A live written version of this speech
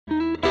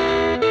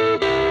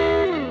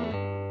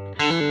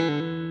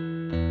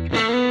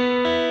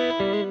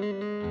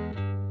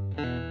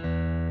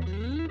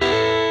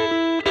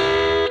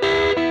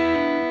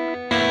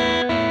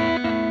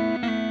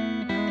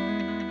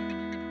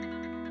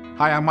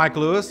Hi, I'm Mike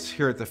Lewis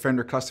here at the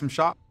Fender Custom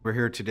Shop. We're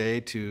here today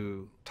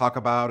to talk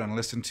about and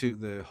listen to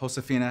the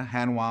Josefina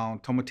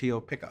Handwound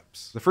Tomatillo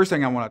pickups. The first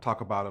thing I want to talk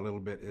about a little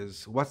bit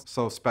is what's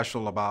so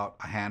special about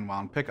a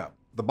hand-wound pickup.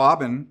 The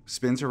bobbin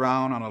spins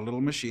around on a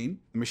little machine.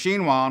 The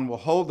machine wound will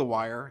hold the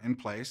wire in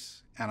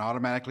place and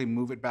automatically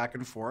move it back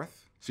and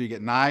forth, so you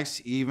get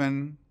nice,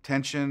 even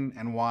tension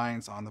and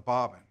winds on the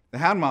bobbin. The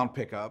hand-wound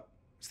pickup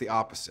is the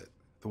opposite.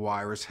 The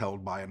wire is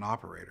held by an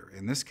operator,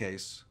 in this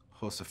case,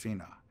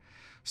 Josefina.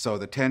 So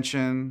the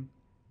tension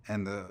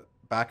and the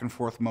back and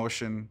forth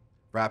motion,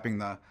 wrapping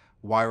the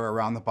wire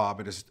around the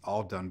bobbin, is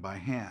all done by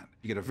hand.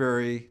 You get a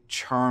very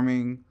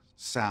charming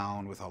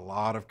sound with a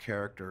lot of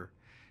character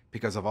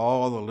because of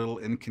all the little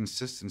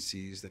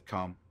inconsistencies that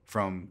come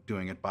from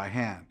doing it by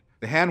hand.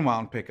 The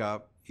hand-wound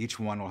pickup, each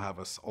one will have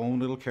its own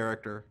little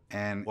character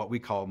and what we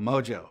call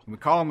mojo. We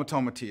call them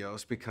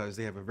tomatillos because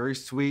they have a very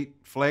sweet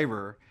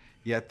flavor,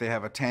 yet they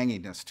have a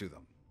tanginess to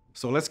them.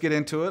 So let's get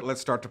into it.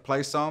 Let's start to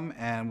play some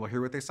and we'll hear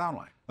what they sound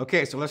like.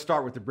 Okay, so let's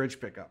start with the bridge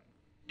pickup.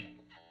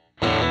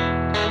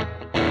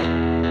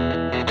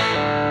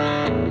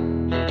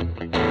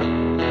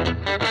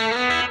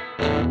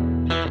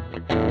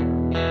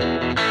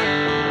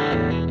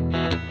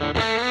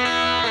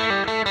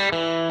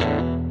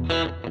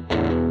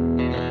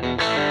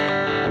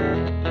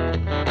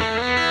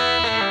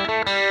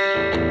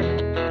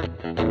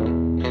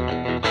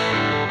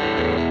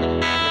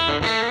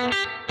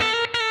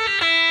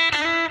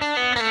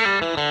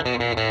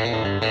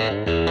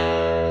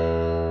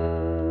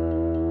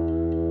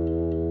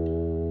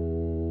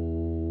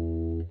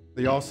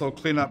 They also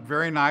clean up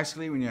very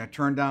nicely when you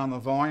turn down the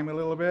volume a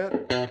little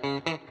bit.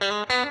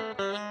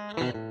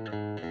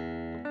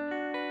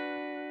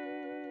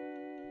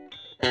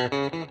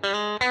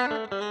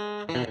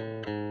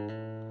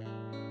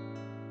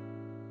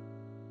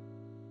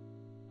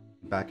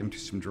 Back into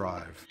some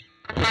drive.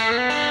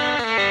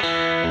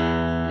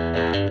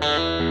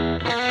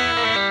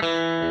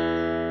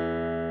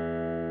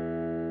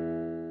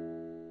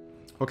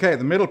 Okay,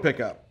 the middle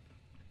pickup.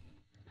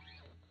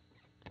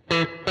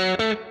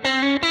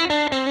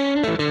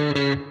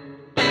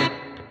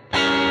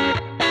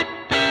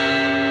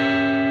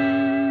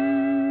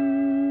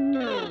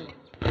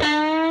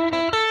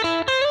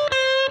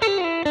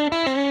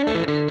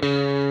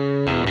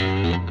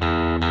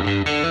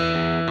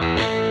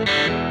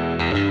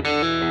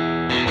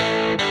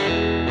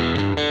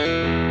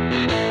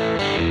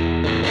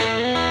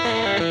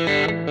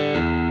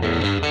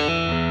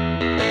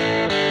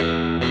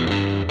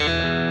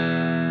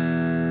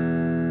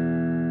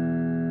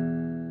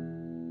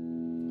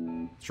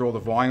 Let's roll the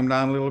volume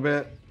down a little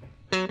bit.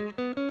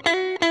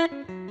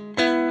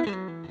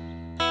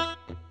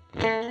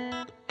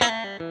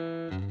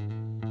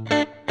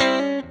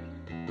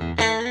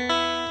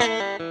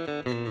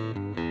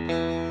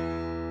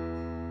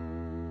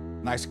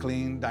 Nice,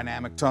 clean,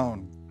 dynamic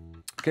tone.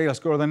 Okay, let's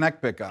go to the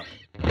neck pickup.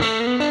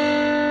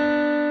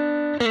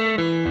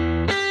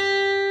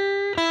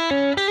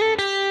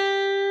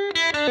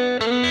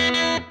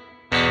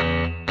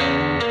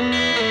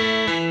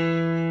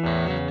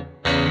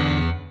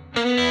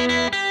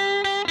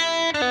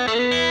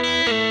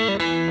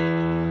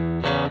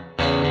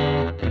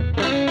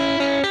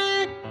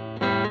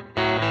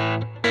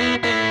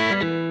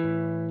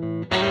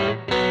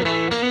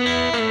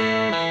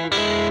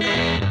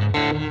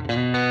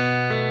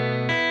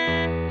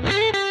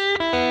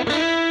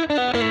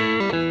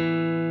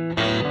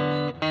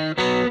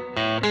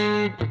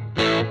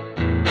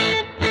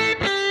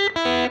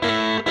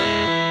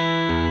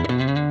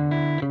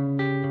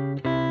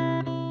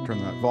 Turn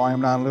that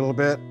volume down a little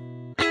bit.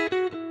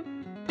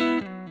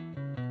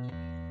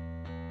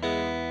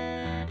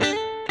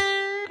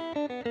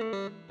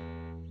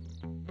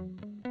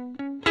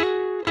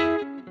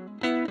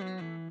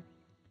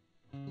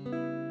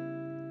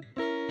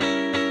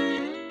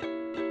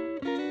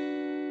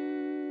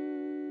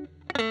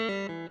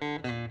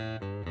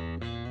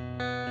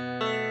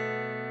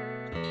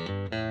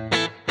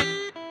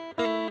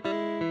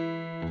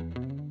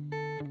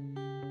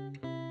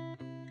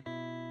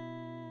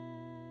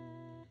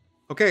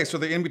 Okay, so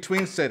the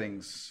in-between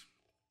settings.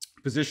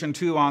 Position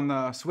 2 on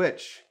the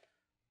switch.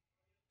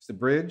 It's the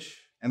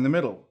bridge and the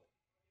middle.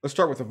 Let's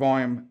start with the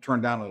volume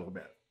turned down a little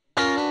bit.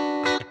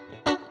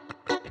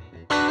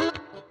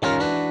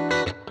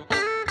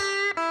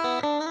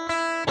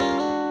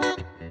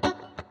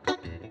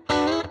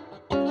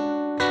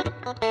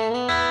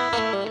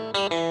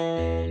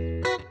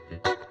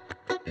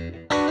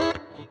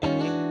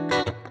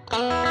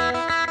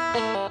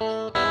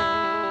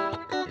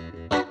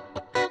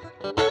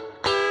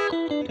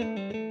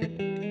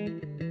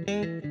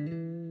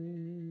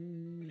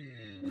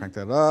 Crank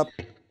that up.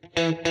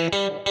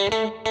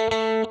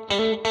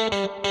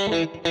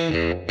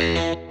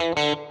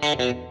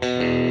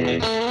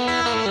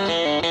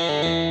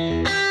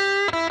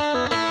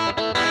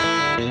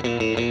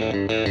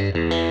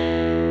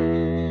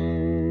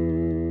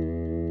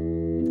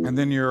 And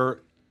then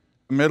your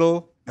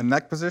middle and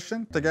neck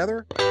position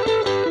together.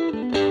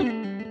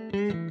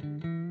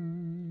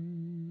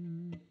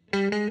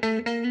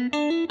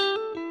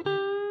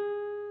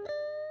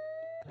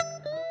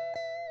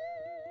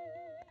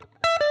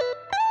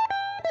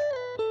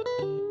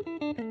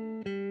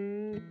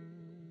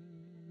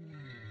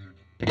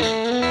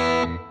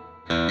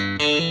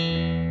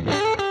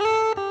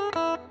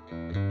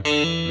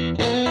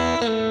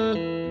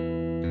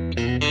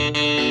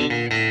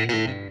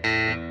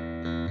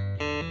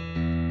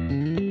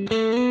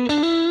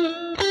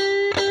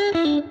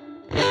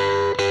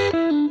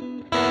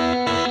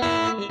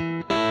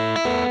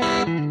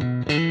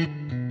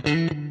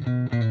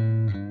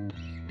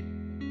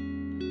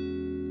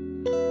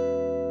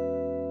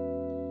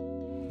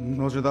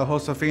 to the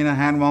Josefina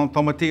Handwound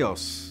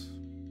Tomatillos.